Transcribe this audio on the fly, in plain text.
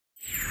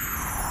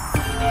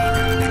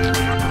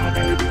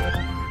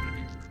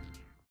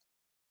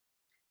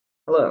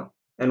Hello,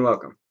 and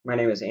welcome. My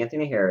name is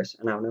Anthony Harris,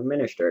 and I'm an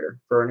administrator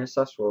for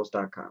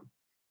RenesasRulz.com.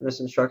 In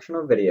this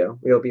instructional video,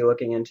 we will be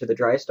looking into the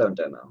Drhystone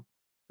demo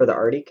for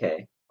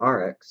the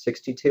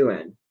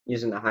RDKRX62N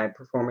using the High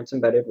Performance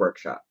Embedded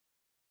Workshop.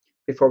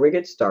 Before we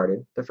get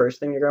started, the first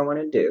thing you're going to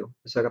want to do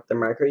is hook up the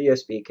micro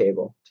USB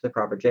cable to the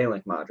proper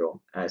J-Link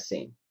module as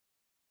seen.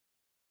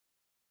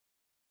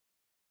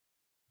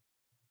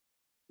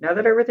 Now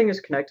that everything is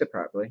connected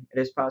properly,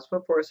 it is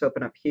possible for us to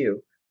open up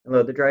Hue and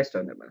load the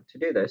Drhystone demo. To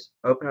do this,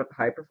 open up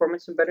High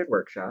Performance Embedded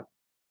Workshop.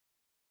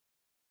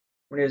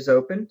 When it is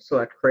open,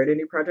 select Create a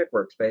New Project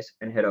Workspace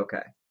and hit OK.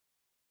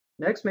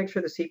 Next, make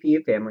sure the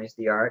CPU family is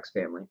the RX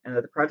family and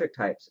that the project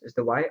types is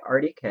the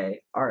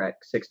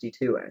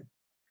RDKRX62N.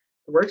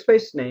 The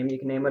workspace name, you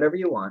can name whatever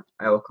you want.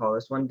 I will call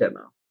this one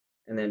Demo,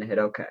 and then hit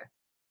OK.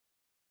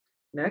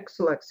 Next,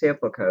 select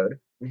Sample Code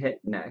and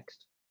hit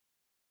Next.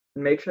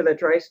 And make sure that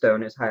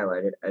Drhystone is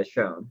highlighted as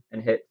shown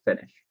and hit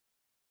Finish.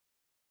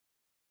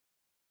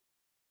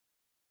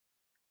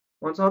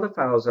 Once all the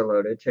files are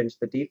loaded, change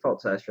the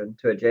default session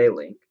to a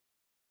J-Link,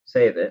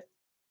 save it,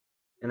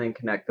 and then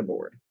connect the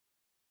board.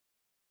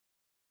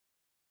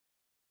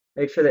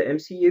 Make sure the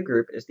MCU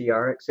group is the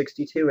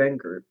RX62N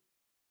group,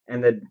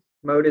 and the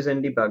mode is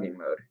in debugging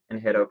mode,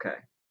 and hit OK.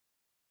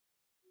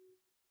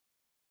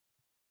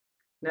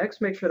 Next,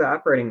 make sure the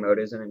operating mode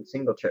is in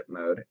single chip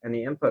mode, and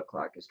the input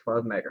clock is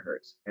 12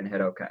 MHz, and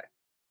hit OK.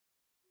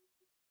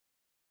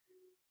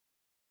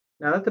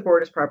 Now that the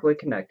board is properly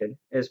connected,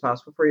 it is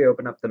possible for you to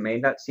open up the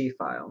main.c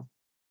file,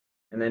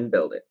 and then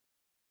build it.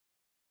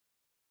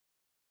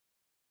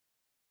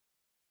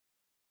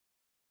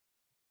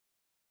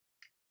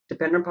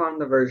 Depending upon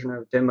the version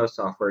of demo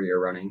software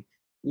you're running,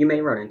 you may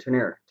run into an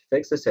error. To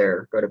fix this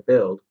error, go to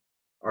Build,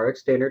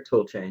 RX Standard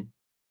Toolchain.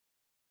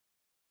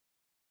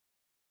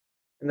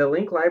 In the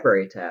Link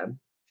Library tab,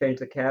 change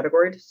the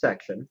category to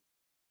Section,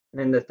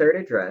 and in the third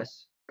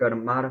address, go to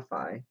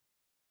Modify,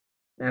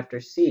 and after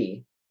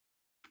C,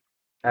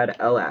 add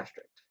L*,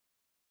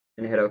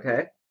 and hit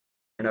OK,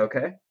 and OK,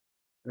 and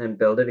then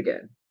build it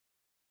again.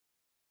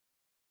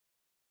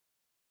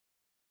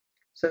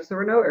 Since there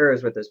were no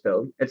errors with this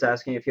build, it's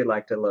asking if you'd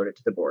like to load it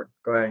to the board.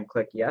 Go ahead and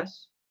click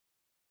Yes.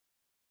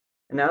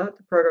 And now that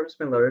the program's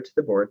been loaded to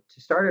the board,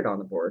 to start it on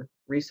the board,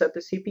 reset the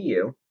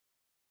CPU, and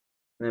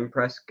then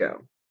press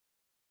Go.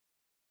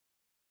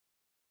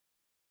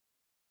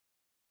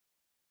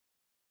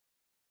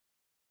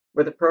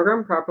 With the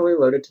program properly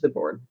loaded to the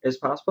board, it is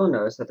possible to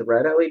notice that the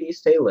red LEDs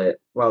stay lit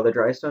while the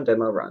Drhystone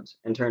demo runs,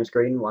 and turns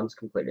green once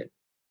completed.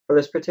 For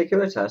this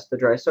particular test, the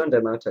Drhystone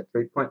demo took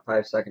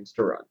 3.5 seconds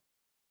to run.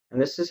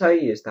 And this is how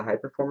you use the High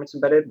Performance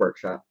Embedded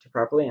Workshop to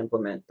properly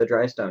implement the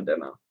Drhystone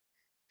demo.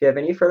 If you have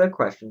any further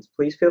questions,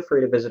 please feel free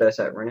to visit us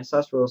at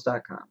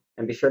RenesasRulz.com,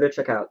 and be sure to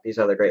check out these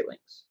other great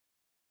links.